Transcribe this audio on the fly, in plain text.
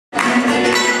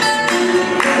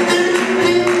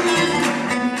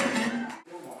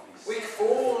Week 4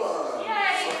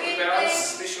 Yay, of our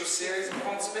special series in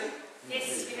Ponsonby.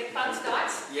 Yes, we had fun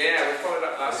tonight. Yeah, we followed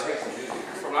up last week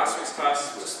from last week's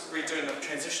class, just redoing the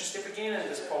transition step again and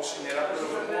just polishing that up a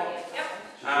little bit more. Yep.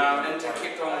 And I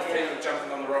kept on the theme of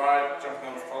jumping on the ride, jumping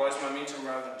on the follows momentum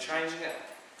rather than changing it.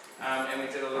 And we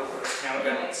did a little bit of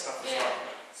counterbalance stuff as well.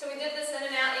 So we did this in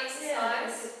and out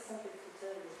exercise.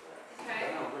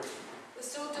 Okay. We're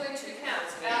still doing 2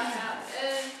 counts. Out,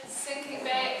 in, sinking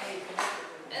back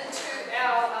into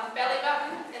our belly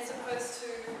button as opposed to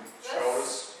this.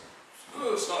 Shoulders.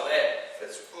 Ooh, it's not that.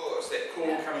 It's that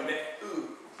core coming back.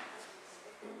 Ooh.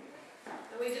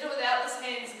 And we did it without this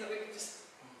hand so that we could just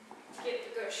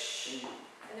get the gush.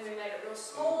 And then we made it real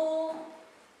small.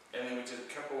 And then we did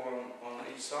a couple on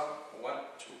each side. 1,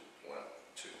 2, 1,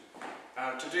 2.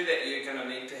 To do that, you're going to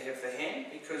need to have the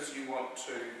hand because you want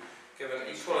to give an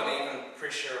equal and even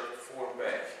pressure forward and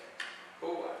back. Ooh,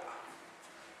 ooh.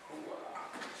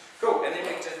 Cool. And then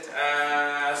we did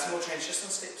some more transition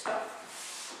step stuff.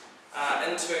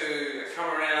 Into a come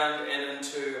around and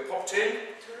into a pop turn.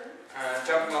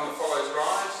 Jumping on the follows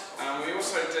ride. We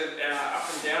also did our up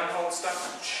and down hold stuff.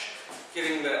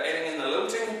 Adding in the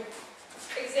lilting.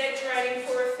 Exaggerating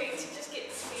for effect to just get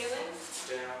the feeling.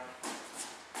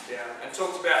 Down. And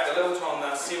talked about the lilt on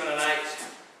the 7 and 8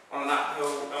 on an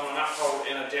uphold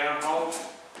and a down hold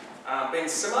being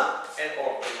similar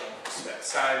or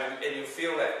so, and you'll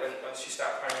feel that once you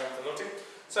start playing with the lilting.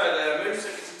 So the moves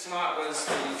that we did tonight was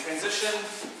the transition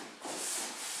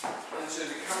into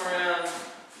the come around,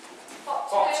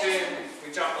 pop turn.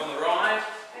 We jumped on the ride,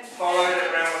 followed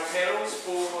it around with pedals,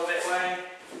 4 that way,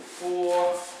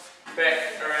 4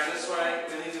 back around this way.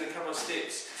 We needed a couple of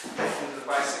steps back into the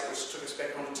basic, which took us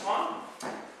back onto time.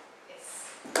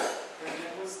 Yes. And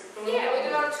that was the Yeah, we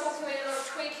did a lot of talking, we did a lot of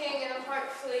tweaking, and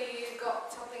hopefully you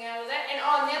got something out of that. And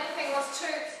the other thing was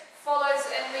too, follows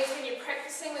at least when you're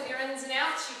practicing with your ins and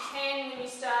outs, you can, when you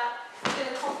start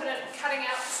feeling confident, cutting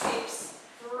out the steps,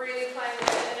 really playing with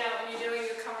the in and out when you're doing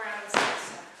your come around and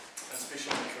steps.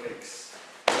 Especially with colleagues.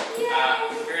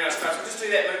 Yay! Very nice class. We'll just do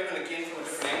that movement again from a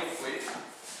different angle for you.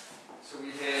 So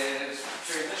we had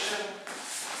transition,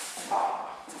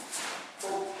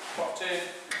 pull, pop turn,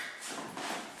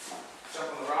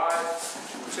 jump on the ride,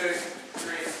 2,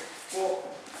 3, 4,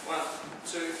 1,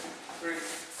 2, 3,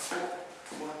 4,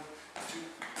 1, 2,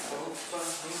 4, 5,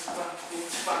 5,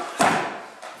 5, 5.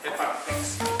 Have fun,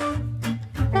 thanks.